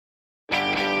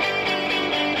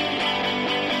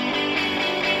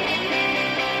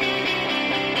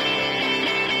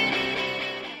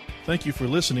Thank you for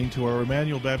listening to our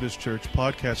Emmanuel Baptist Church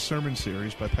podcast sermon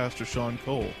series by Pastor Sean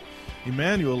Cole.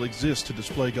 Emmanuel exists to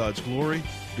display God's glory,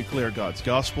 declare God's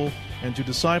gospel, and to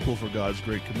disciple for God's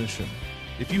Great Commission.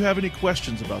 If you have any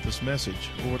questions about this message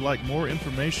or would like more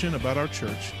information about our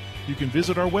church, you can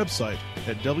visit our website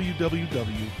at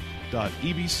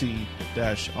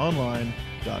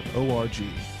www.ebc-online.org.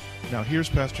 Now here's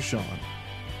Pastor Sean.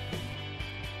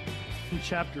 In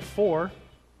chapter 4,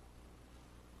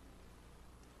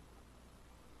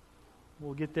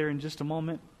 we'll get there in just a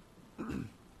moment.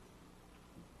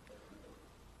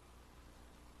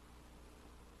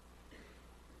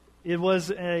 It was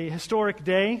a historic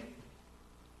day.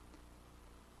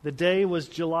 The day was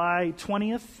July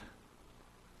 20th,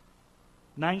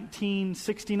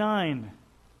 1969.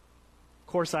 Of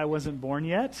course, I wasn't born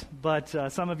yet, but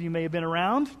some of you may have been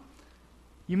around.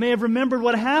 You may have remembered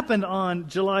what happened on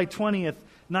July 20th,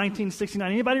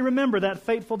 1969. Anybody remember that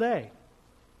fateful day?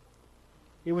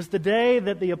 It was the day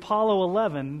that the Apollo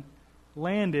 11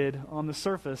 landed on the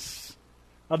surface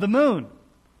of the moon.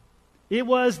 It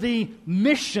was the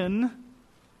mission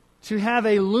to have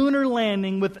a lunar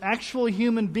landing with actual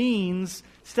human beings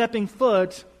stepping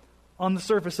foot on the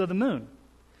surface of the moon.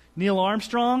 Neil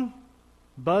Armstrong,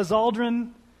 Buzz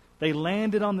Aldrin, they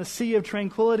landed on the Sea of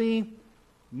Tranquility.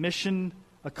 Mission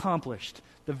accomplished.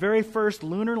 The very first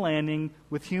lunar landing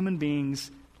with human beings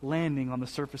landing on the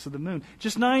surface of the moon.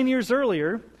 Just 9 years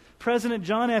earlier, President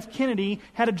John F. Kennedy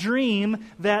had a dream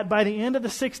that by the end of the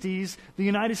 60s, the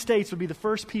United States would be the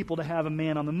first people to have a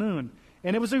man on the moon.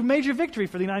 And it was a major victory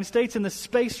for the United States in the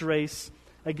space race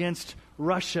against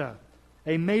Russia.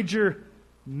 A major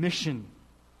mission.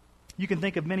 You can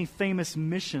think of many famous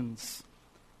missions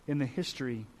in the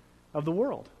history of the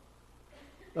world.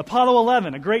 Apollo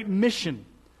 11, a great mission.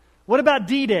 What about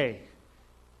D-Day?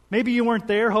 Maybe you weren't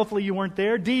there. Hopefully you weren't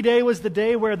there. D-Day was the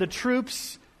day where the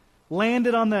troops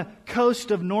landed on the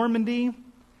coast of Normandy,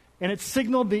 and it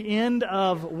signaled the end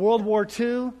of World War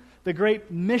II, the great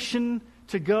mission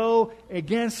to go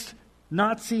against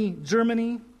Nazi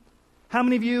Germany. How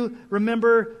many of you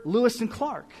remember Lewis and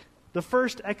Clark, the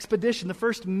first expedition, the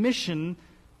first mission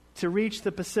to reach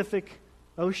the Pacific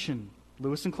Ocean?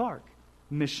 Lewis and Clark,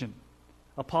 mission.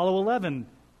 Apollo 11,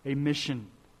 a mission.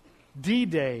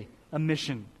 D-Day, a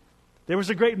mission. There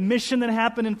was a great mission that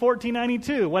happened in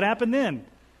 1492. What happened then?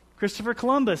 Christopher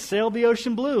Columbus sailed the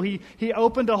ocean blue. He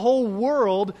opened a whole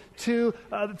world to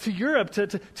Europe,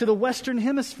 to the Western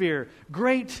Hemisphere.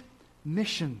 Great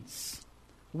missions.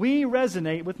 We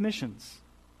resonate with missions,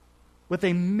 with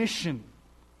a mission.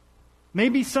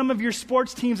 Maybe some of your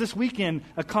sports teams this weekend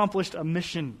accomplished a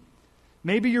mission.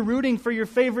 Maybe you're rooting for your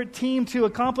favorite team to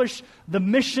accomplish the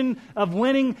mission of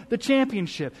winning the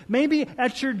championship. Maybe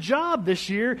at your job this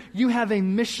year, you have a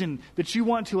mission that you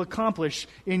want to accomplish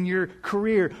in your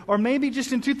career. Or maybe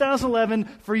just in 2011,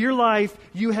 for your life,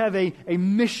 you have a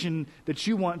mission that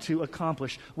you want to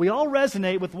accomplish. We all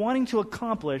resonate with wanting to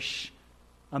accomplish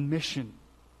a mission.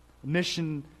 A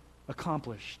mission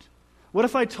accomplished. What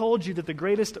if I told you that the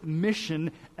greatest mission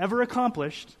ever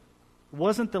accomplished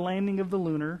wasn't the landing of the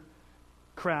lunar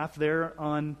craft there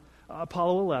on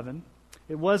Apollo 11.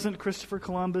 It wasn't Christopher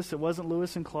Columbus. It wasn't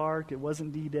Lewis and Clark. It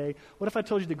wasn't D-Day. What if I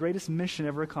told you the greatest mission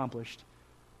ever accomplished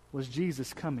was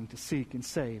Jesus coming to seek and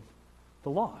save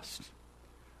the lost?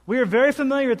 We are very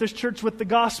familiar at this church with the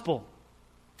gospel,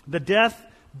 the death,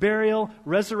 burial,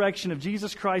 resurrection of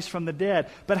Jesus Christ from the dead.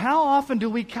 But how often do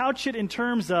we couch it in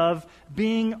terms of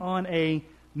being on a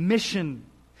mission?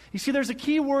 You see, there's a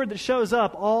key word that shows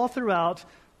up all throughout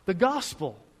the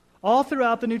gospel. All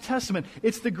throughout the New Testament.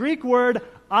 It's the Greek word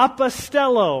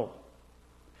apostello.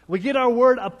 We get our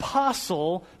word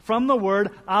apostle from the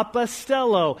word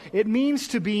apostello. It means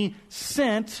to be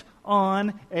sent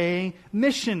on a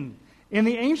mission. In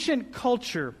the ancient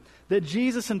culture that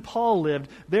Jesus and Paul lived,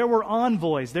 there were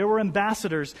envoys, there were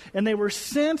ambassadors, and they were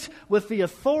sent with the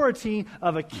authority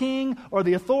of a king or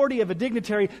the authority of a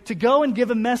dignitary to go and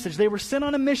give a message. They were sent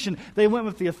on a mission. They went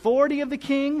with the authority of the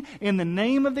king, in the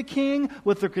name of the king,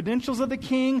 with the credentials of the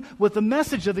king, with the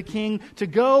message of the king to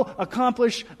go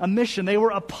accomplish a mission. They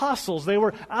were apostles. They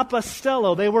were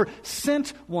apostello. They were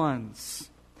sent ones.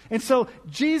 And so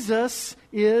Jesus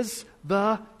is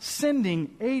the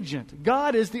sending agent.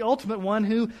 God is the ultimate one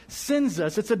who sends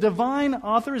us. It's a divine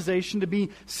authorization to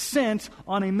be sent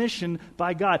on a mission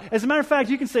by God. As a matter of fact,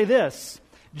 you can say this: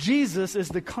 Jesus is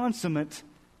the consummate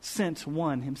sent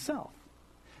one himself.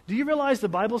 Do you realize the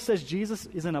Bible says Jesus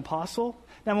is an apostle?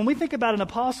 Now, when we think about an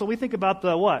apostle, we think about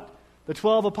the what? The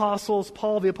 12 apostles,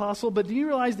 Paul the apostle. But do you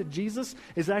realize that Jesus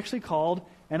is actually called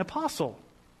an apostle?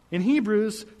 In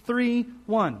Hebrews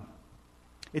 3:1,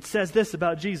 it says this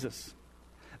about Jesus: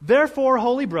 Therefore,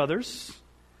 holy brothers,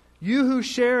 you who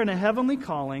share in a heavenly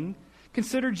calling,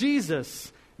 consider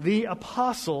Jesus, the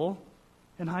apostle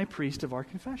and high priest of our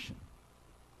confession.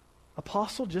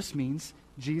 Apostle just means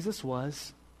Jesus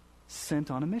was sent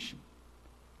on a mission.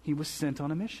 He was sent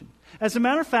on a mission. As a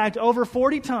matter of fact, over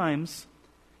 40 times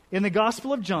in the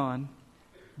Gospel of John,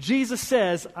 Jesus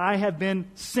says, I have been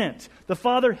sent. The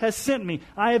Father has sent me.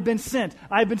 I have been sent.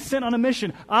 I have been sent on a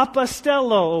mission.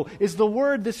 Apostello is the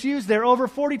word that's used there over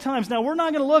 40 times. Now, we're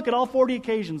not going to look at all 40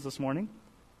 occasions this morning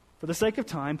for the sake of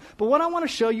time, but what I want to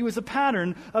show you is a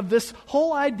pattern of this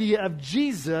whole idea of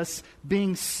Jesus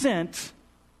being sent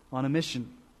on a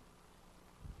mission.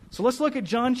 So let's look at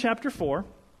John chapter 4.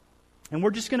 And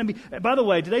we're just going to be, by the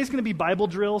way, today's going to be Bible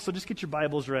drill, so just get your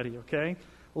Bibles ready, okay?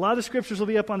 A lot of the scriptures will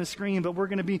be up on the screen, but we're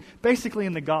going to be basically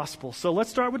in the gospel. So let's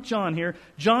start with John here.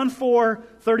 John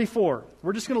 4:34.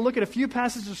 We're just going to look at a few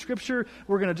passages of scripture.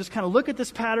 We're going to just kind of look at this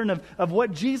pattern of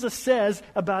what Jesus says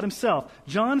about himself.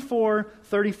 John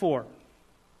 4:34.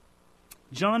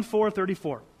 John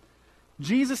 4:34.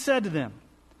 Jesus said to them,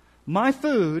 my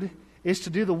food is to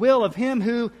do the will of him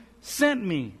who sent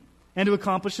me and to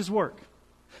accomplish his work.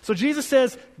 So Jesus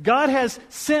says, God has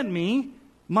sent me.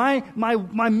 My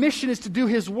mission is to do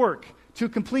his work, to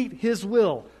complete his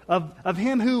will of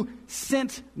him who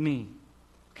sent me.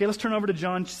 Okay, let's turn over to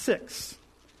John 6.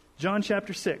 John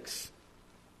chapter 6.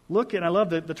 Look, and I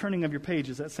love the turning of your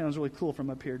pages. That sounds really cool from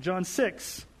up here. John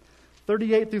 6,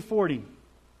 38 through 40.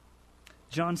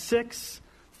 John 6,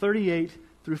 38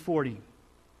 through 40.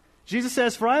 Jesus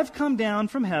says, for I have come down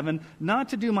from heaven not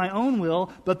to do my own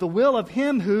will, but the will of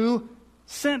him who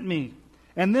sent me.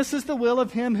 And this is the will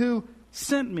of him who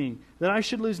sent me, that I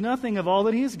should lose nothing of all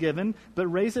that he has given, but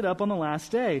raise it up on the last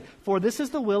day. For this is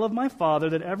the will of my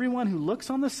Father, that everyone who looks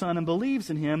on the Son and believes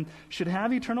in him should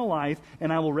have eternal life,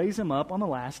 and I will raise him up on the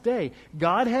last day.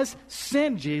 God has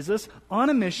sent Jesus on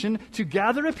a mission to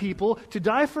gather a people, to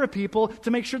die for a people,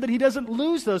 to make sure that he doesn't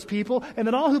lose those people, and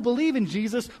that all who believe in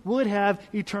Jesus would have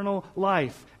eternal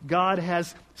life. God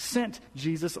has sent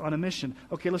Jesus on a mission.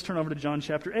 Okay, let's turn over to John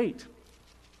chapter 8.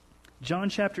 John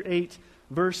chapter 8,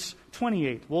 verse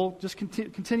 28. We'll just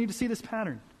continue to see this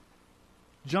pattern.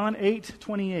 John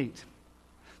 8:28.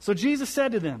 So Jesus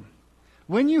said to them,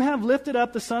 when you have lifted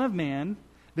up the Son of Man,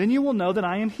 then you will know that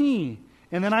I am he,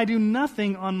 and that I do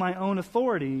nothing on my own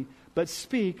authority, but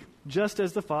speak just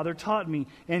as the Father taught me.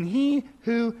 And he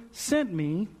who sent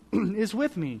me is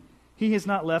with me. He has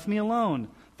not left me alone,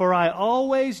 for I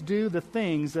always do the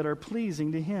things that are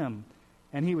pleasing to him.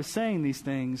 And he was saying these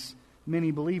things,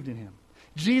 many believed in him.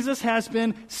 Jesus has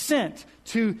been sent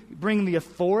to bring the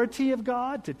authority of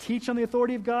God, to teach on the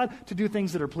authority of God, to do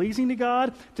things that are pleasing to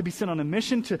God, to be sent on a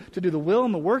mission to do the will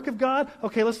and the work of God.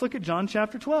 Okay, let's look at John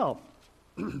chapter 12.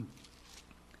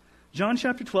 John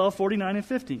chapter 12, 49 and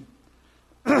 50.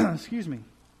 Excuse me.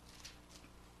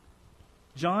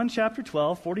 John chapter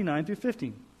 12, 49 through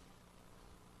 50.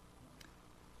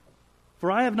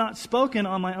 For I have not spoken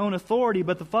on my own authority,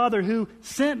 but the Father who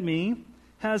sent me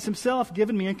has himself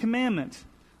given me a commandment,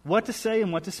 what to say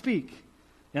and what to speak.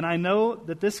 And I know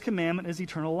that this commandment is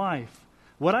eternal life.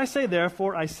 What I say,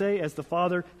 therefore, I say as the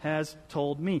Father has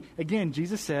told me. Again,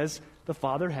 Jesus says, the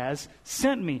Father has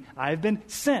sent me. I've been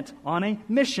sent on a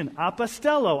mission.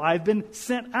 Apostello. I've been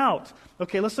sent out.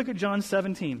 Okay, let's look at John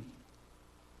 17.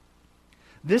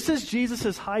 This is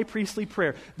Jesus' high priestly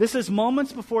prayer. This is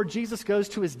moments before Jesus goes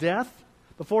to his death.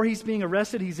 Before he's being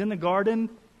arrested, he's in the garden.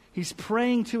 He's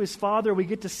praying to his Father. We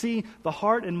get to see the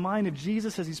heart and mind of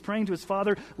Jesus as he's praying to his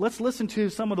Father. Let's listen to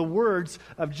some of the words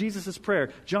of Jesus'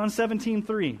 prayer. John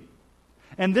 17:3.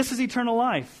 And this is eternal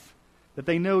life, that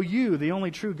they know you, the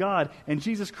only true God, and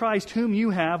Jesus Christ, whom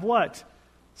you have what?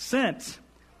 Sent.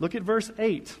 Look at verse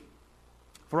 8.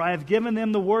 For I have given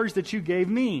them the words that you gave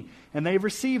me, and they've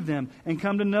received them, and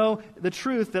come to know the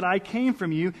truth that I came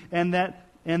from you, and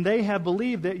they have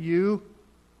believed that you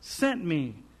sent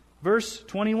me. Verse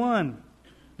 21,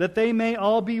 that they may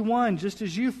all be one, just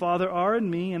as you, Father, are in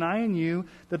me, and I in you,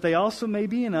 that they also may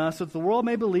be in us, so that the world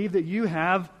may believe that you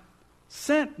have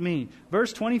sent me.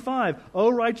 Verse 25,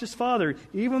 O righteous Father,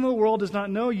 even though the world does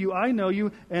not know you, I know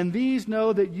you, and these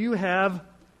know that you have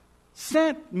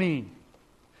sent me.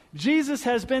 Jesus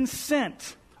has been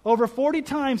sent. Over 40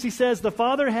 times he says, the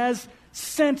Father has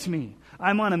sent me.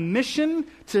 I'm on a mission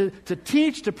to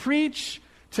teach, to preach,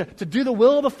 to do the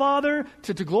will of the Father,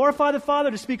 to glorify the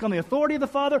Father, to speak on the authority of the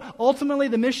Father, ultimately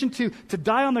the mission to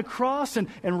die on the cross and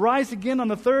rise again on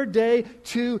the third day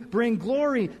to bring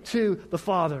glory to the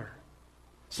Father.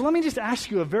 So let me just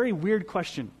ask you a very weird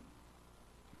question.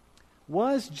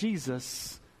 Was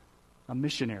Jesus a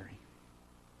missionary?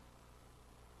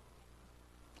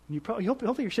 And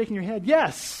hopefully you're shaking your head.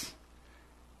 Yes.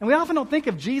 And we often don't think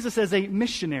of Jesus as a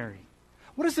missionary.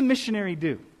 What does a missionary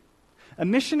do? A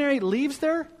missionary leaves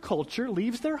their culture,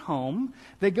 leaves their home.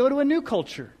 They go to a new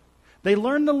culture. They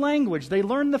learn the language. They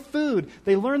learn the food.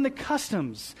 They learn the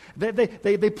customs.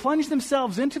 They plunge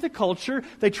themselves into the culture.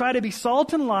 They try to be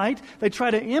salt and light. They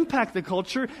try to impact the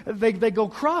culture. They go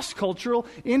cross-cultural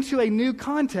into a new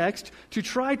context to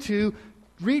try to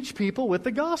reach people with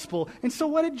the gospel. And so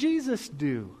what did Jesus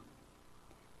do?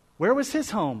 Where was his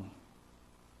home?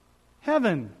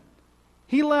 Heaven.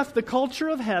 He left the culture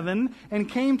of heaven and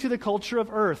came to the culture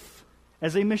of earth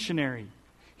as a missionary.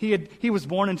 He was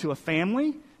born into a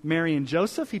family, Mary and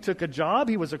Joseph. He took a job.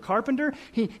 He was a carpenter.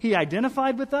 He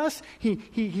identified with us. He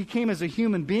came as a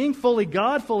human being, fully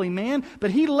God, fully man.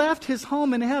 But he left his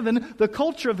home in heaven, the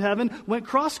culture of heaven, went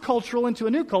cross-cultural into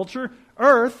a new culture,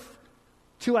 earth,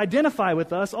 to identify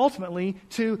with us, ultimately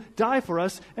to die for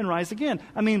us and rise again.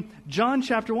 I mean, John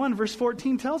chapter 1, verse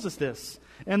 14 tells us this.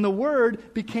 And the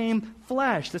Word became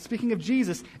flesh. That's speaking of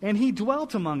Jesus. And He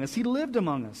dwelt among us. He lived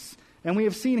among us. And we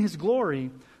have seen His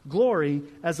glory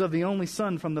as of the only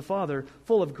Son from the Father,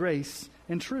 full of grace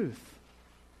and truth.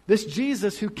 This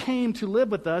Jesus who came to live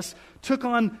with us took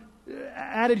on,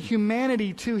 added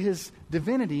humanity to His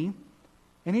divinity,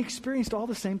 and He experienced all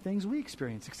the same things we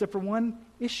experience, except for one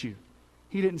issue.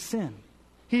 He didn't sin.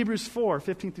 Hebrews 4,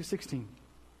 15 through 16.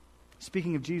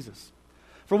 Speaking of Jesus.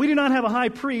 For we do not have a high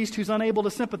priest who's unable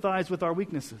to sympathize with our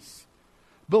weaknesses,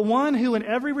 but one who in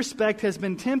every respect has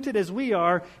been tempted as we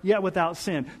are, yet without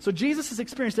sin. So Jesus has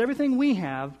experienced everything we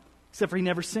have, except for He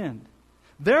never sinned.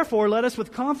 Therefore, let us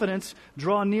with confidence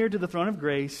draw near to the throne of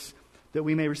grace, that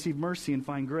we may receive mercy and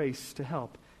find grace to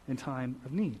help in time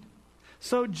of need.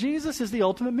 So Jesus is the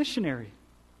ultimate missionary.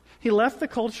 He left the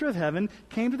culture of heaven,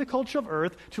 came to the culture of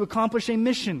earth to accomplish a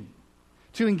mission,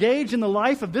 to engage in the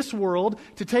life of this world,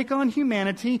 to take on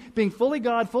humanity, being fully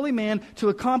God, fully man, to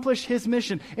accomplish His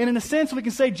mission. And in a sense, we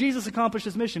can say Jesus accomplished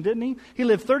His mission, didn't He? He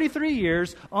lived 33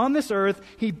 years on this earth.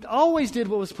 He always did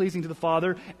what was pleasing to the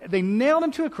Father. They nailed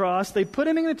Him to a cross. They put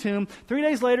Him in a tomb. 3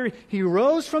 days later, He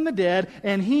rose from the dead,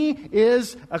 and He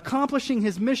is accomplishing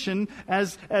His mission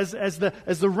as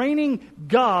the reigning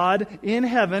God in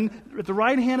heaven, at the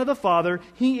right hand of the Father.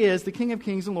 He is the King of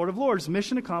Kings and Lord of Lords.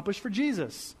 Mission accomplished for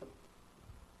Jesus.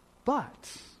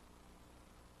 But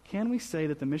can we say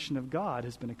that the mission of God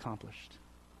has been accomplished?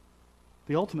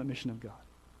 The ultimate mission of God.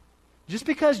 Just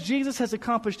because Jesus has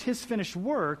accomplished His finished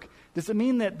work, does it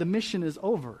mean that the mission is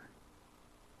over?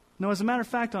 No, as a matter of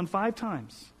fact, on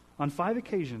 5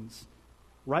 occasions,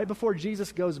 right before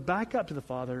Jesus goes back up to the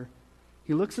Father,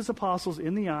 He looks His apostles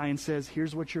in the eye and says,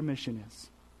 here's what your mission is.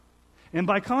 And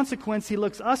by consequence, He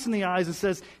looks us in the eyes and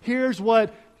says, here's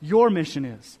what your mission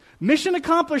is. Mission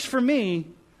accomplished for me.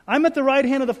 I'm at the right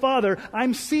hand of the Father.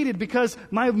 I'm seated because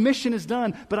my mission is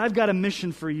done, but I've got a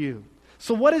mission for you.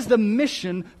 So what is the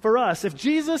mission for us? If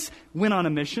Jesus went on a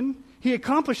mission, He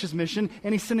accomplished His mission,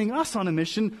 and He's sending us on a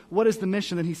mission, what is the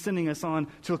mission that He's sending us on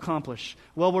to accomplish?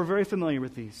 Well, we're very familiar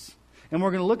with these. And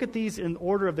we're going to look at these in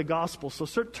order of the gospel. So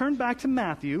turn back to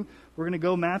Matthew. We're going to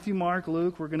go Matthew, Mark,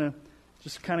 Luke. We're going to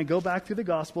just kind of go back through the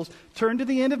gospels. Turn to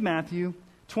the end of Matthew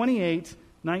 28,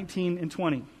 19, and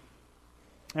 20.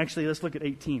 Actually, let's look at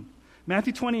 18.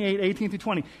 Matthew 28, 18 through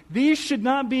 20. These should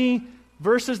not be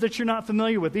verses that you're not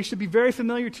familiar with. These should be very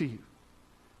familiar to you.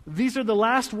 These are the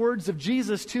last words of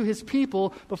Jesus to His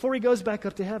people before He goes back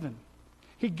up to heaven.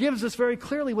 He gives us very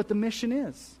clearly what the mission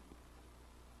is.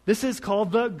 This is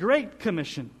called the Great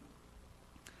Commission.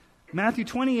 Matthew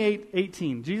 28,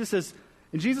 18. Jesus says,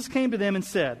 and Jesus came to them and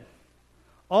said,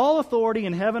 all authority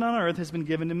in heaven and on earth has been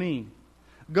given to me.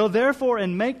 Go therefore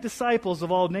and make disciples of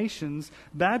all nations,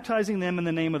 baptizing them in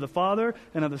the name of the Father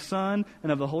and of the Son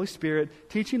and of the Holy Spirit,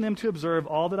 teaching them to observe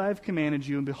all that I have commanded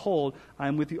you, and behold, I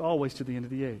am with you always to the end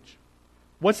of the age.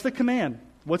 What's the command?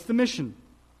 What's the mission?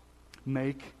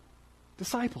 Make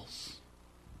disciples.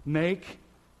 Make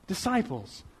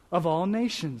disciples of all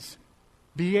nations.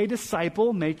 Be a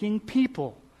disciple-making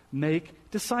people. Make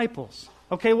disciples.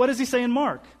 Okay, what does He say in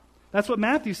Mark? That's what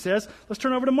Matthew says. Let's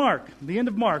turn over to Mark, the end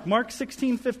of Mark. Mark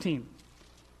 16, 15.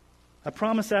 I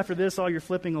promise after this, all your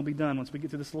flipping will be done once we get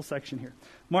through this little section here.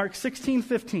 Mark 16,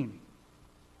 15.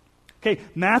 Okay,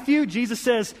 Matthew, Jesus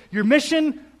says, your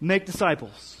mission, make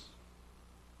disciples.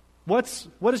 What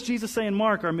does Jesus say in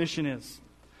Mark our mission is?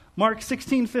 Mark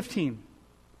 16, 15.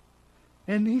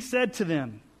 And He said to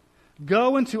them,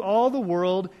 go into all the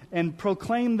world and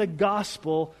proclaim the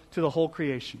gospel to the whole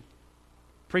creation.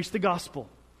 Preach the gospel.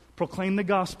 Proclaim the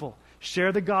gospel.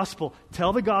 Share the gospel.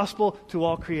 Tell the gospel to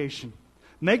all creation.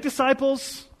 Make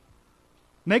disciples.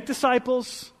 Make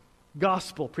disciples.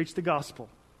 Gospel. Preach the gospel.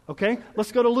 Okay,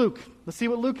 let's go to Luke. Let's see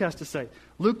what Luke has to say.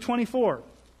 Luke 24.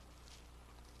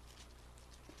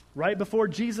 Right before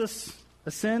Jesus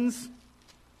ascends,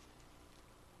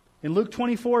 in Luke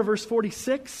 24, verse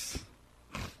 46,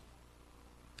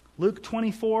 Luke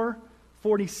 24,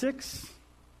 46,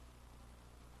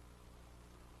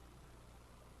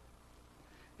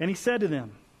 and he said to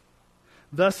them,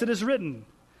 "Thus it is written,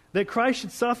 that Christ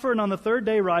should suffer and on the third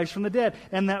day rise from the dead,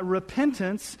 and that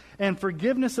repentance and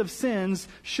forgiveness of sins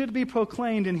should be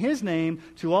proclaimed in his name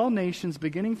to all nations,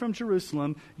 beginning from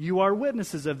Jerusalem. You are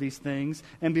witnesses of these things.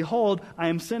 And behold, I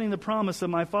am sending the promise of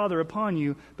my Father upon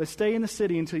you, but stay in the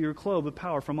city until you are clothed with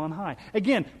power from on high."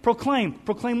 Again, proclaim.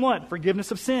 Proclaim what?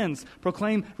 Forgiveness of sins.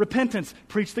 Proclaim repentance.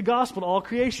 Preach the gospel to all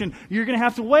creation. You're going to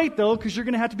have to wait, though, because you're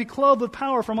going to have to be clothed with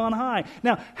power from on high.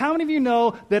 Now, how many of you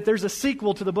know that there's a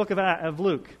sequel to the book of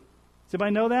Luke? Does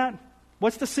anybody know that?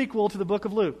 What's the sequel to the book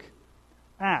of Luke?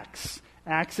 Acts.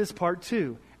 Acts is part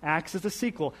 2. Acts is the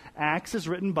sequel. Acts is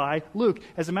written by Luke.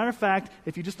 As a matter of fact,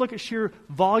 if you just look at sheer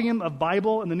volume of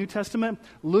Bible in the New Testament,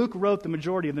 Luke wrote the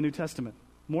majority of the New Testament,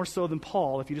 more so than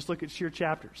Paul if you just look at sheer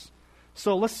chapters.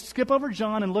 So let's skip over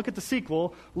John and look at the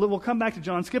sequel. We'll come back to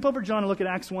John. Skip over John and look at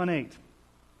Acts 1:8,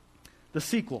 the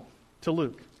sequel to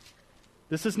Luke.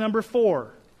 This is number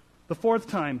 4, the 4th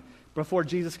time before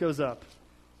Jesus goes up.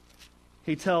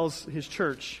 He tells his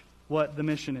church what the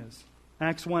mission is.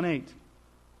 Acts 1:8.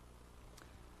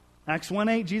 Acts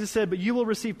 1:8, Jesus said, "But you will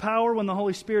receive power when the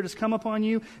Holy Spirit has come upon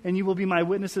you, and you will be my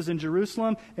witnesses in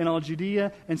Jerusalem, and all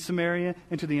Judea, and Samaria,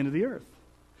 and to the end of the earth."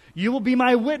 You will be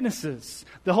my witnesses.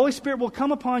 The Holy Spirit will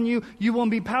come upon you. You will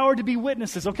be empowered to be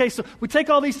witnesses. Okay, so we take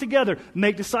all these together.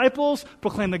 Make disciples,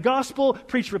 proclaim the gospel,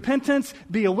 preach repentance,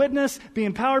 be a witness, be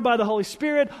empowered by the Holy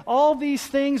Spirit. All these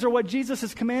things are what Jesus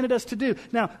has commanded us to do.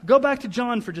 Now, go back to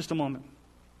John for just a moment.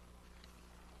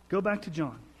 Go back to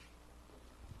John.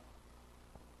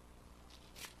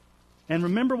 And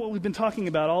remember what we've been talking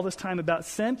about all this time about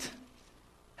sent.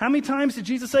 How many times did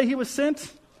Jesus say he was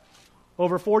sent?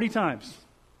 Over 40 times.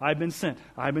 I've been sent.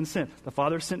 I've been sent. The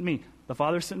Father sent me. The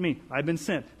Father sent me. I've been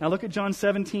sent. Now look at John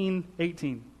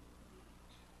 17:18.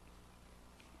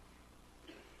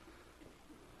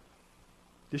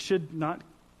 This should not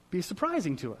be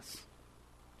surprising to us.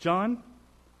 John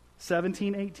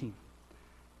 17:18.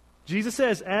 Jesus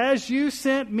says, "As you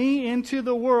sent me into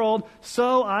the world,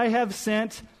 so I have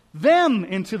sent them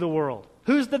into the world."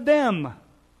 Who's the them?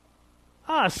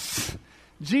 Us.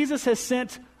 Jesus has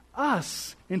sent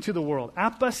us into the world.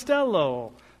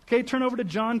 Apostello. Okay, turn over to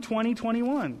John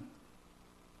 20:21.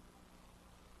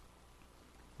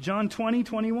 John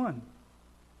 20:21.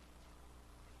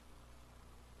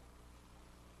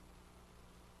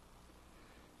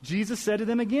 Jesus said to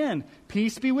them again,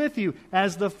 "Peace be with you.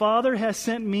 As the Father has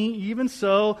sent me, even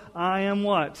so I am"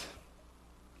 what?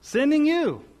 Sending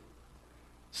you.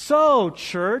 So,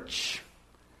 church,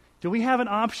 do we have an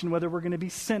option whether we're going to be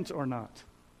sent or not?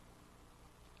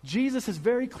 Jesus is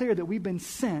very clear that we've been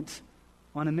sent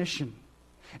on a mission.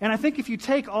 And I think if you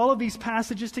take all of these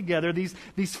passages together, these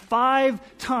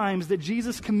 5 times that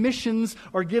Jesus commissions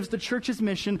or gives the church's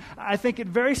mission, I think it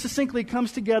very succinctly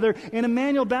comes together in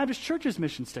Emmanuel Baptist Church's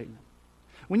mission statement.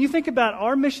 When you think about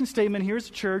our mission statement here as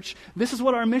a church, this is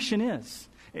what our mission is.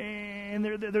 And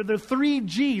there are 3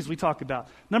 G's we talk about.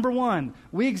 Number 1,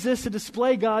 we exist to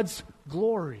display God's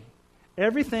glory.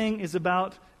 Everything is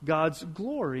about God's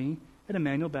glory at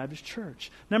Emmanuel Baptist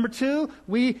Church. Number 2,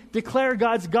 we declare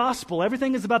God's gospel.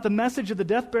 Everything is about the message of the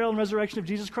death, burial, and resurrection of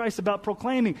Jesus Christ, about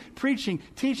proclaiming, preaching,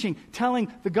 teaching,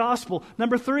 telling the gospel.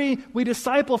 Number 3, we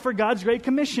disciple for God's great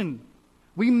commission.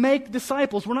 We make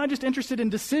disciples. We're not just interested in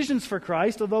decisions for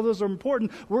Christ, although those are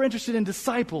important. We're interested in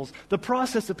disciples, the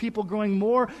process of people growing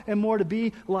more and more to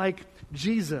be like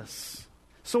Jesus.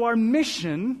 So our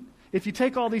mission, if you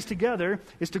take all these together,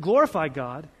 is to glorify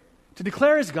God, to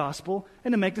declare His gospel,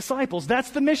 and to make disciples.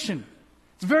 That's the mission.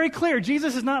 It's very clear.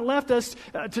 Jesus has not left us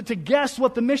to guess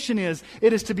what the mission is.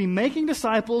 It is to be making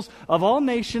disciples of all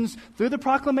nations through the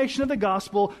proclamation of the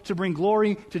gospel to bring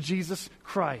glory to Jesus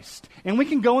Christ. And we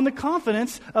can go in the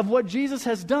confidence of what Jesus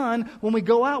has done when we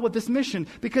go out with this mission,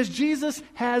 because Jesus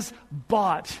has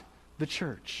bought the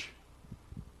church.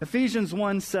 Ephesians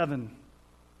 1:7.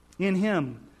 In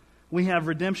Him we have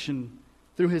redemption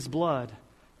through His blood,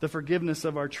 the forgiveness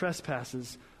of our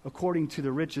trespasses according to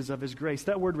the riches of His grace.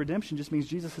 That word redemption just means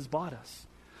Jesus has bought us.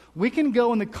 We can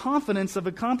go in the confidence of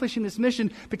accomplishing this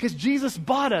mission because Jesus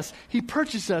bought us. He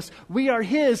purchased us. We are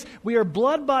His. We are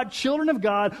blood-bought children of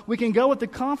God. We can go with the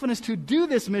confidence to do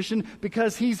this mission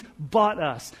because He's bought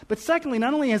us. But secondly,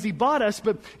 not only has He bought us,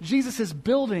 but Jesus is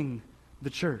building the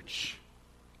church.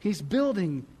 He's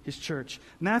building His church.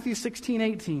 Matthew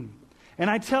 16:18. And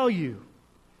I tell you,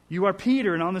 you are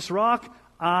Peter, and on this rock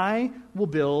I will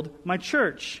build my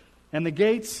church, and the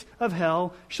gates of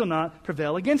hell shall not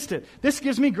prevail against it. This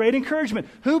gives me great encouragement.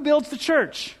 Who builds the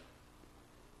church?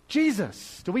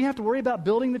 Jesus. Do we have to worry about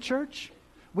building the church?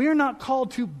 We are not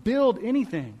called to build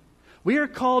anything. We are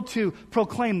called to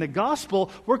proclaim the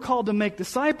gospel. We're called to make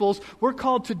disciples. We're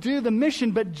called to do the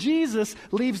mission, but Jesus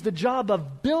leaves the job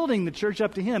of building the church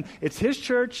up to him. It's his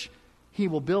church. He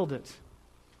will build it.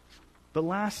 But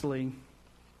lastly,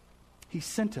 he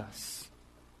sent us.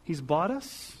 He's bought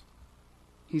us.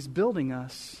 He's building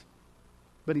us,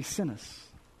 but he sent us.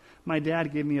 My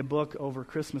dad gave me a book over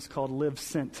Christmas called Live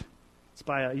Sent. It's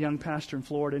by a young pastor in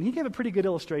Florida, and he gave a pretty good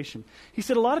illustration. He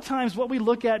said a lot of times what we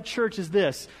look at church is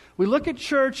this. We look at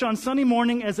church on Sunday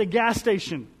morning as a gas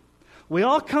station. We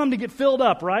all come to get filled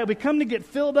up, right? We come to get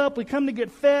filled up. We come to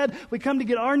get fed. We come to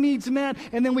get our needs met,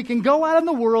 and then we can go out in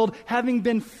the world having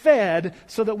been fed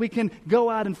so that we can go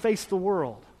out and face the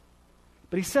world.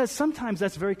 But he says sometimes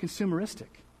that's very consumeristic.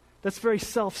 That's very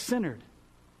self-centered.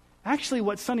 Actually,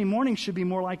 what Sunday morning should be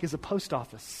more like is a post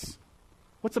office.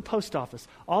 What's a post office?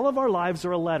 All of our lives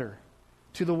are a letter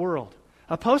to the world.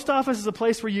 A post office is a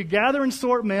place where you gather and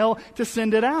sort mail to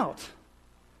send it out.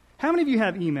 How many of you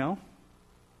have email?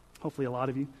 Hopefully a lot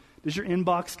of you. Does your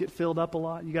inbox get filled up a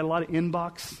lot? You got a lot of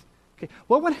inbox? Okay.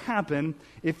 What would happen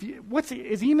if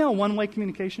is email one-way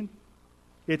communication?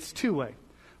 It's two-way.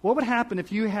 What would happen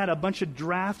if you had a bunch of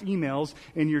draft emails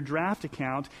in your draft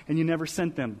account and you never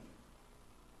sent them?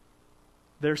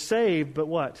 They're saved, but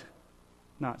what?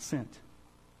 Not sent.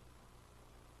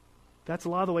 That's a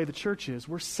lot of the way the church is.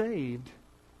 We're saved,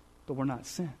 but we're not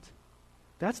sent.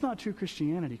 That's not true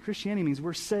Christianity. Christianity means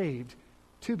we're saved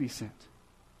to be sent.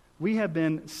 We have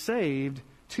been saved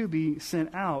to be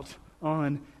sent out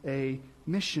on a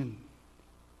mission.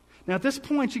 Now, at this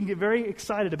point, you can get very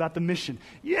excited about the mission.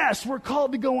 Yes, we're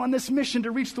called to go on this mission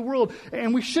to reach the world,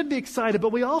 and we should be excited,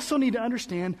 but we also need to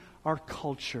understand our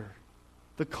culture,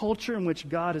 the culture in which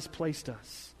God has placed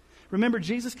us. Remember,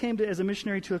 Jesus came as a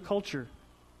missionary to a culture.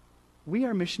 We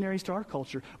are missionaries to our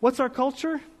culture. What's our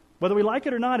culture? Whether we like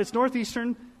it or not, it's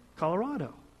northeastern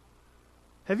Colorado.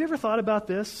 Have you ever thought about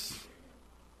this?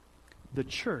 The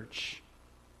church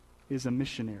is a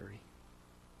missionary.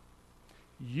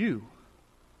 You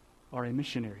are a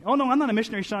missionary. Oh, no, I'm not a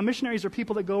missionary, Sean. Missionaries are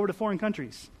people that go over to foreign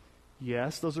countries.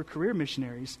 Yes, those are career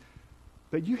missionaries.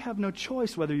 But you have no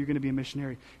choice whether you're going to be a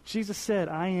missionary. Jesus said,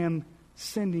 I am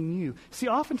sending you. See,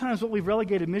 oftentimes what we've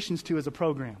relegated missions to is a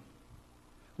program.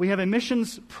 We have a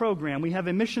missions program. We have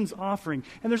a missions offering.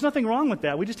 And there's nothing wrong with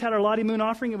that. We just had our Lottie Moon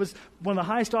offering. It was one of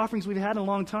the highest offerings we've had in a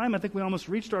long time. I think we almost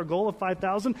reached our goal of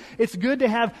 5,000. It's good to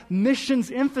have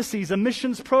missions emphases, a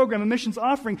missions program, a missions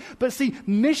offering. But see,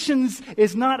 missions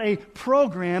is not a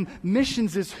program.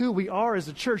 Missions is who we are as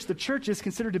a church. The church is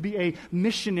considered to be a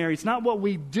missionary. It's not what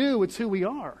we do, it's who we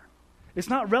are. It's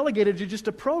not relegated to just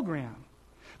a program.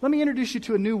 Let me introduce you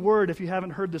to a new word if you haven't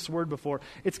heard this word before.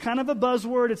 It's kind of a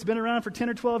buzzword. It's been around for 10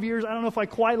 or 12 years. I don't know if I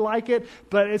quite like it,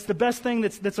 but it's the best thing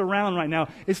that's around right now.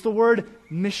 It's the word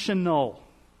missional.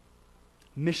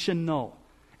 Missional.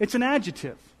 It's an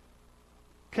adjective.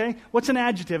 Okay? What's an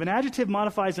adjective? An adjective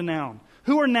modifies a noun.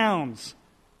 Who are nouns?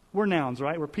 We're nouns,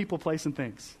 right? We're people, place, and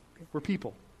things. We're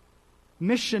people.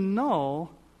 Missional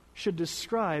should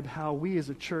describe how we as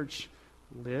a church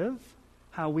live,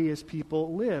 how we as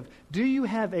people live. Do you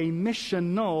have a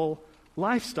missional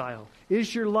lifestyle?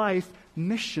 Is your life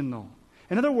missional?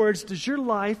 In other words, does your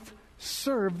life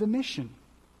serve the mission?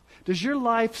 Does your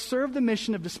life serve the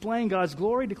mission of displaying God's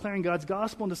glory, declaring God's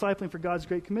gospel, and discipling for God's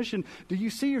great commission? Do you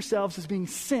see yourselves as being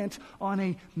sent on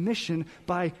a mission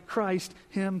by Christ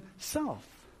himself?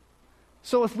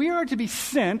 So if we are to be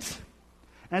sent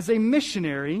as a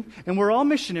missionary, and we're all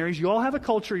missionaries, you all have a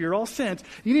culture, you're all sent,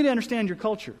 you need to understand your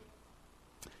culture.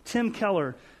 Tim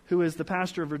Keller, who is the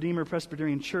pastor of Redeemer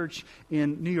Presbyterian Church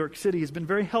in New York City, has been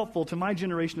very helpful to my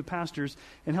generation of pastors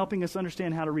in helping us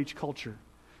understand how to reach culture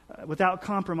without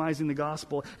compromising the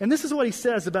gospel. And this is what he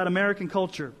says about American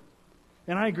culture,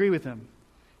 and I agree with him.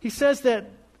 He says that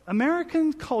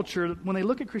American culture, when they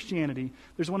look at Christianity,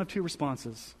 there's one of two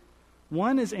responses.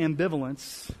 One is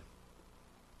ambivalence,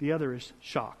 the other is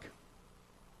shock.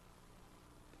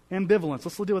 Ambivalence.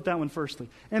 Let's deal with that one firstly.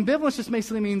 Ambivalence just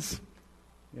basically means,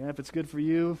 yeah, if it's good for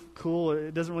you, cool.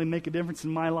 It doesn't really make a difference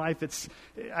in my life.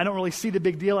 I don't really see the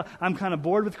big deal. I'm kind of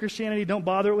bored with Christianity. Don't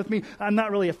bother it with me. I'm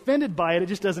not really offended by it. It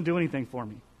just doesn't do anything for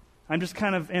me. I'm just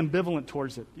kind of ambivalent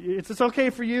towards it. It's okay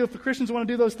for you. If the Christians want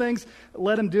to do those things,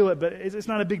 let them do it. But it's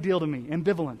not a big deal to me.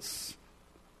 Ambivalence.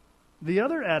 The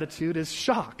other attitude is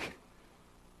shock.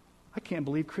 I can't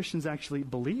believe Christians actually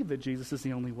believe that Jesus is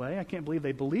the only way. I can't believe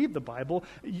they believe the Bible.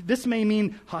 This may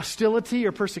mean hostility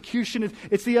or persecution.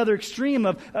 It's the other extreme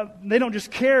of they don't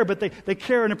just care, but they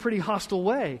care in a pretty hostile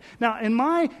way. Now, in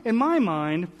my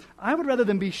mind, I would rather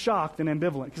them be shocked than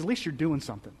ambivalent, because at least you're doing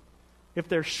something. If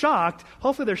they're shocked,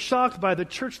 hopefully they're shocked by the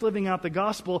church living out the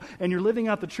gospel, and you're living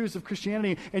out the truths of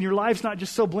Christianity, and your life's not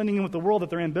just so blending in with the world that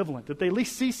they're ambivalent, that they at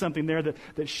least see something there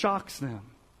that shocks them.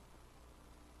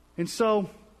 And so,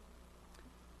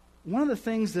 one of the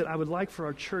things that I would like for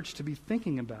our church to be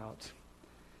thinking about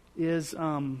is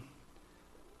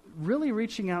really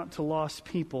reaching out to lost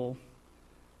people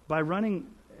by running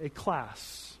a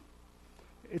class.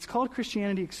 It's called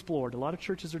Christianity Explored. A lot of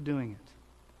churches are doing it.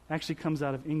 It actually comes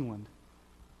out of England.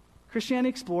 Christianity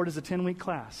Explored is a 10-week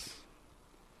class.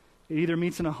 It either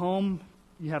meets in a home,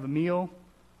 you have a meal,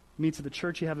 meets at the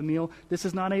church, you have a meal. This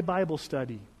is not a Bible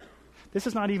study. This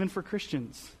is not even for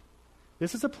Christians.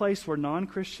 This is a place where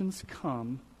non-Christians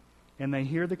come and they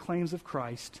hear the claims of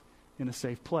Christ in a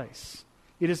safe place.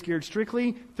 It is geared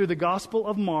strictly through the Gospel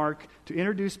of Mark to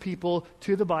introduce people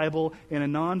to the Bible in a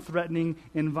non-threatening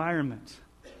environment.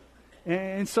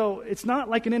 And so it's not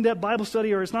like an in-depth Bible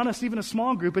study, or it's not even a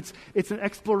small group. It's an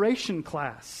exploration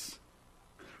class.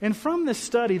 And from this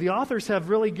study, the authors have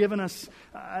really given us,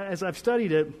 as I've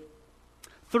studied it,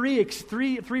 three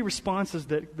responses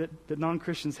that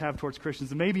non-Christians have towards Christians.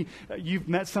 And maybe you've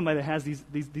met somebody that has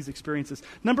these experiences.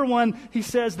 Number one, he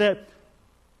says that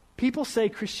people say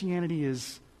Christianity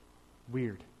is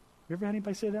weird. You ever had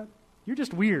anybody say that? You're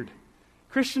just weird.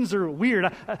 Christians are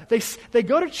weird. They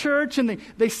go to church and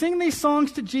they sing these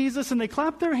songs to Jesus and they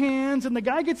clap their hands and the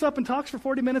guy gets up and talks for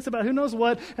 40 minutes about who knows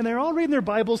what, and they're all reading their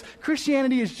Bibles.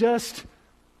 Christianity is just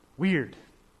weird.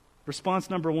 Response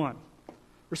number one.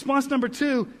 Response number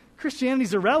two, Christianity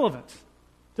is irrelevant.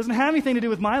 It doesn't have anything to do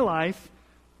with my life.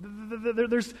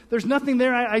 There's nothing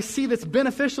there I see that's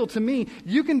beneficial to me.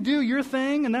 You can do your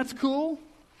thing, and that's cool,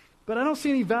 but I don't see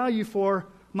any value for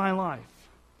my life.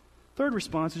 Third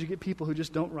response is you get people who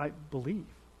just don't believe.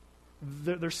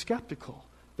 They're skeptical.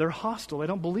 They're hostile. They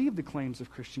don't believe the claims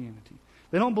of Christianity.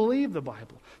 They don't believe the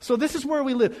Bible. So this is where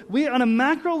we live. We, on a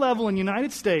macro level in the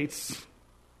United States,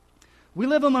 we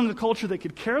live among a culture that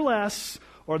could care less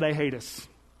or they hate us.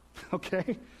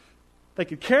 Okay? They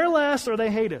could care less or they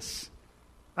hate us.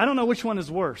 I don't know which one is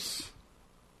worse.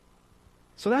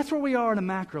 So that's where we are on a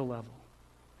macro level.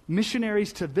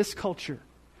 Missionaries to this culture.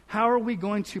 How are we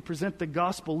going to present the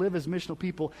gospel, live as missional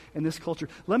people in this culture?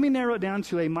 Let me narrow it down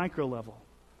to a micro level.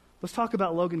 Let's talk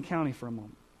about Logan County for a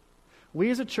moment. We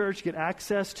as a church get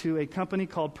access to a company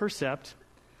called Percept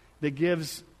that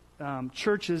gives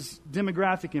churches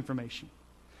demographic information.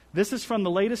 This is from the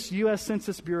latest U.S.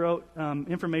 Census Bureau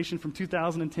information from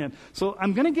 2010. So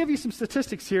I'm going to give you some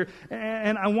statistics here,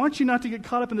 and I want you not to get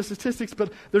caught up in the statistics,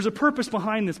 but there's a purpose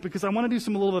behind this because I want to do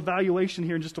some little evaluation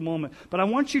here in just a moment. But I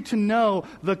want you to know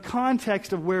the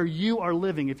context of where you are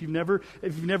living if you've never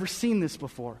seen this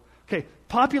before. Okay,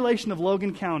 population of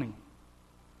Logan County.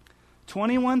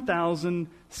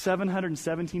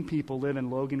 21,717 people live in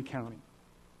Logan County.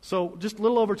 So just a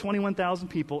little over 21,000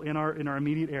 people in our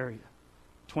immediate area.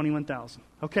 21,000.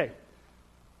 Okay.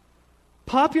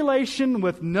 Population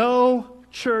with no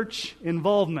church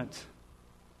involvement.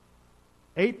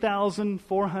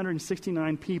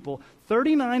 8,469 people.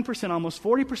 39%, almost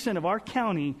 40% of our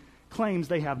county claims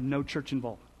they have no church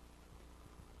involvement.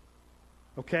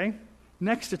 Okay?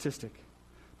 Next statistic.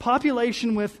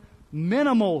 Population with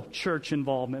minimal church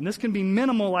involvement. And this can be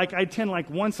minimal, like I attend like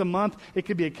once a month. It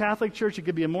could be a Catholic church, it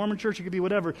could be a Mormon church, it could be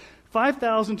whatever.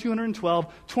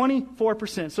 5,212,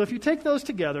 24%. So if you take those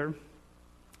together,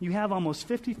 you have almost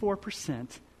 54%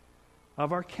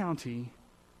 of our county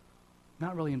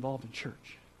not really involved in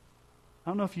church. I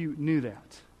don't know if you knew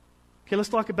that. Okay, let's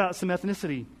talk about some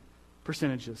ethnicity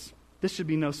percentages. This should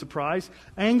be no surprise.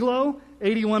 Anglo,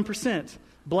 81%.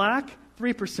 Black,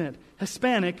 3%.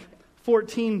 Hispanic,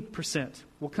 14%.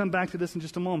 We'll come back to this in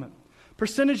just a moment.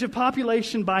 Percentage of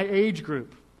population by age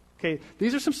group. Okay,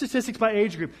 these are some statistics by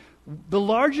age group. The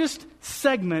largest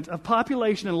segment of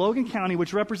population in Logan County,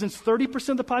 which represents 30%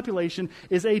 of the population,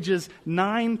 is ages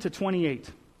 9 to 28.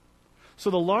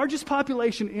 So the largest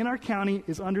population in our county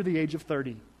is under the age of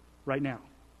 30 right now.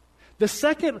 The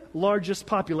second largest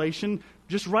population,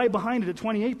 just right behind it at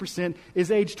 28%, is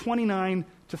age 29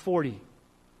 to 40.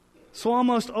 So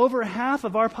almost over half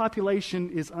of our population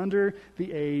is under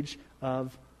the age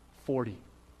of 40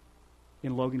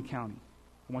 in Logan County.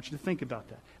 I want you to think about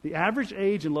that. The average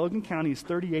age in Logan County is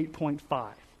 38.5.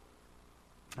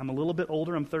 I'm a little bit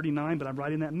older, I'm 39, but I'm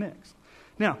right in that mix.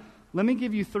 Now, let me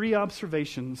give you 3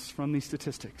 observations from these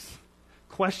statistics.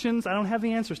 questions. I don't have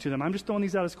the answers to them. I'm just throwing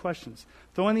these out as questions,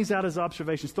 throwing these out as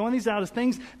observations, throwing these out as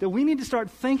things that we need to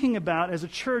start thinking about as a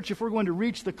church if we're going to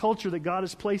reach the culture that God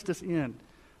has placed us in.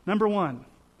 Number one,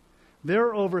 there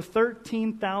are over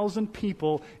 13,000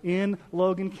 people in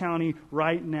Logan County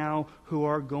right now who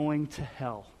are going to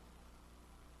hell.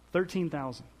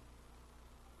 13,000.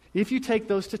 If you take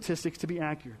those statistics to be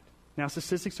accurate. Now,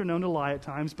 statistics are known to lie at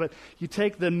times, but you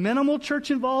take the minimal church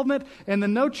involvement and the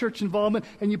no church involvement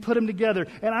and you put them together.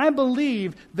 And I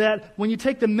believe that when you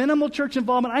take the minimal church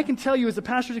involvement, I can tell you as a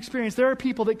pastor's experience, there are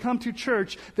people that come to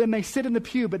church that may sit in the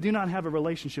pew but do not have a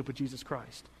relationship with Jesus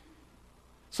Christ.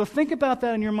 So think about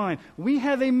that in your mind. We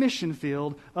have a mission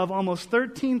field of almost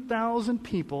 13,000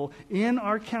 people in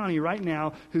our county right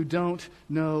now who don't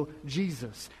know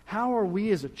Jesus. How are we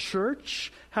as a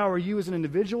church, how are you as an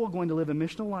individual going to live a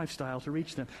missional lifestyle to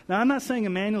reach them? Now, I'm not saying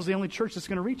Emmanuel's the only church that's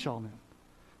going to reach all of them.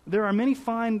 There are many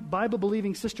fine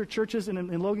Bible-believing sister churches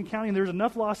in Logan County, and there's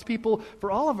enough lost people for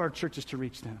all of our churches to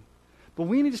reach them. But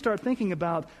we need to start thinking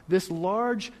about this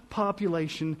large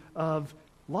population of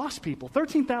lost people.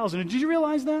 13,000. Did you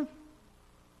realize that?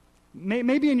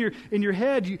 Maybe in your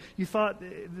head you thought,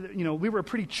 we were a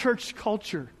pretty church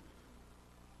culture.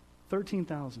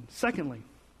 13,000. Secondly,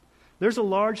 there's a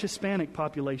large Hispanic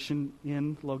population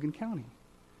in Logan County.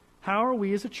 How are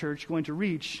we as a church going to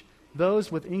reach those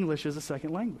with English as a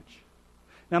second language?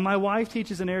 Now, my wife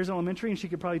teaches in Ayers Elementary, and she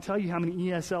could probably tell you how many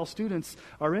ESL students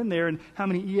are in there and how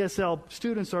many ESL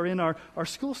students are in our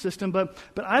school system. But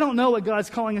I don't know what God's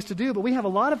calling us to do. But we have a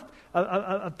lot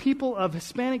of people of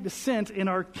Hispanic descent in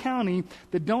our county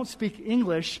that don't speak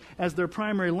English as their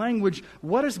primary language.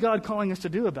 What is God calling us to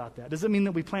do about that? Does it mean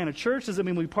that we plant a church? Does it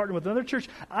mean we partner with another church?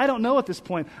 I don't know at this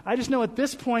point. I just know at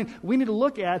this point we need to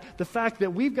look at the fact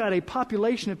that we've got a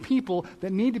population of people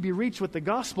that need to be reached with the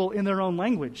gospel in their own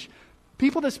language.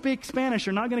 People that speak Spanish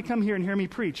are not going to come here and hear me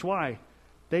preach. Why?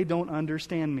 They don't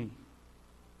understand me.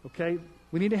 Okay?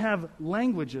 We need to have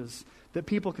languages that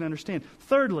people can understand.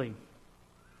 Thirdly,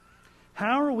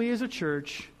 how are we as a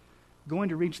church going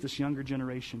to reach this younger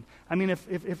generation? I mean,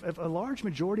 if a large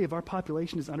majority of our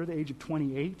population is under the age of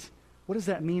 28, what does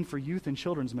that mean for youth and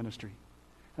children's ministry?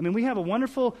 I mean, we have a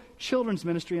wonderful children's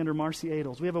ministry under Marcy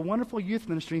Adles. We have a wonderful youth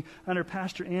ministry under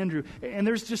Pastor Andrew. And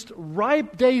there's just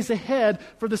ripe days ahead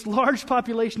for this large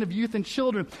population of youth and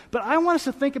children. But I want us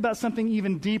to think about something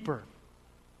even deeper.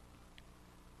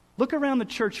 Look around the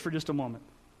church for just a moment.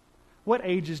 What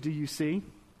ages do you see?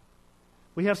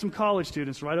 We have some college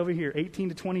students right over here, 18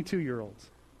 to 22-year-olds.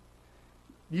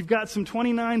 You've got some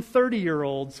 29,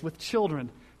 30-year-olds with children.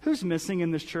 Who's missing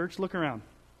in this church? Look around.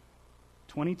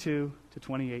 22 to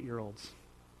 28-year-olds.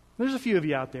 There's a few of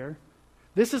you out there.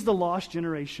 This is the lost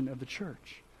generation of the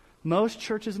church. Most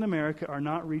churches in America are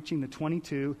not reaching the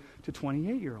 22 to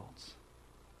 28-year-olds.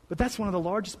 But that's one of the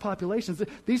largest populations.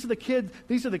 These are the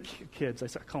kids. I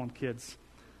call them kids.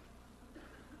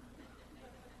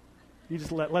 You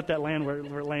just let that land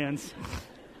where it lands.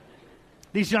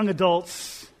 These young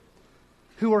adults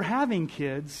who are having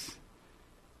kids.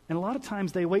 And a lot of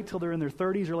times they wait till they're in their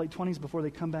 30s or late 20s before they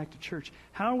come back to church.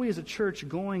 How are we as a church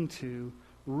going to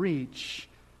reach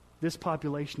this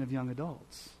population of young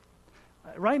adults?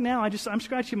 Right now, I'm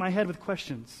scratching my head with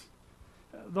questions.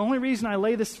 The only reason I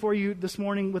lay this for you this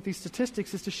morning with these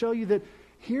statistics is to show you that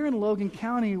here in Logan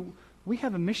County, we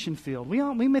have a mission field.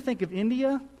 We may think of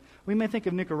India. We may think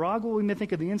of Nicaragua. We may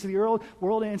think of the ends of the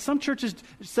world. And some churches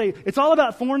say it's all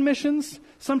about foreign missions.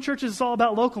 Some churches, it's all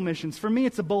about local missions. For me,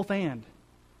 it's a both and.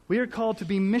 We are called to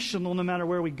be missional no matter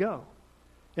where we go.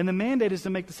 And the mandate is to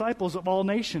make disciples of all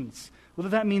nations, whether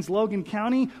that means Logan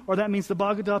County or that means the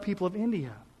Baghdad people of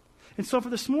India. And so for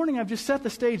this morning, I've just set the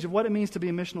stage of what it means to be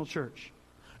a missional church.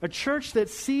 A church that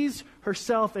sees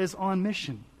herself as on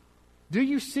mission. Do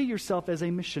you see yourself as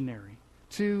a missionary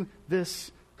to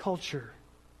this culture?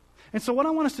 And so what I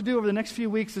want us to do over the next few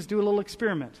weeks is do a little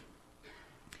experiment.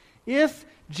 If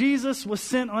Jesus was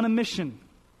sent on a mission,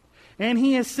 and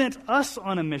He has sent us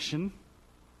on a mission,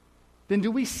 then do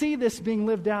we see this being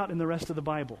lived out in the rest of the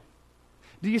Bible?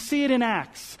 Do you see it in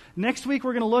Acts? Next week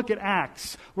we're going to look at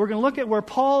Acts. We're going to look at where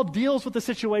Paul deals with the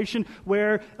situation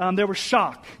where there was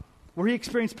shock, where he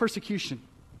experienced persecution.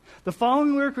 The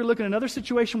following week we're looking at another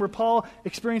situation where Paul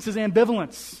experiences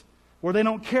ambivalence, where they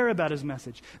don't care about his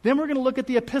message. Then we're going to look at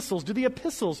the epistles. Do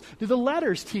the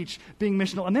letters teach being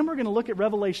missional? And then we're going to look at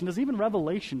Revelation. Does even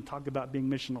Revelation talk about being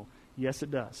missional? Yes, it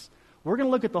does. We're going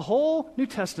to look at the whole New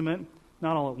Testament,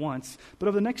 not all at once, but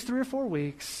over the next 3 or 4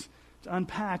 weeks to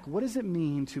unpack what does it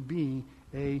mean to be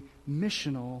a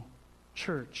missional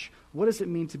church? What does it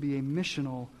mean to be a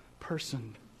missional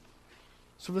person?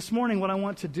 So this morning what I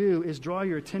want to do is draw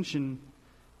your attention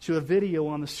to a video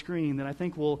on the screen that I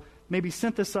think will maybe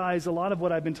synthesize a lot of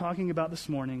what I've been talking about this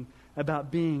morning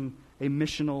about being a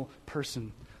missional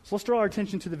person. So let's draw our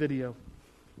attention to the video.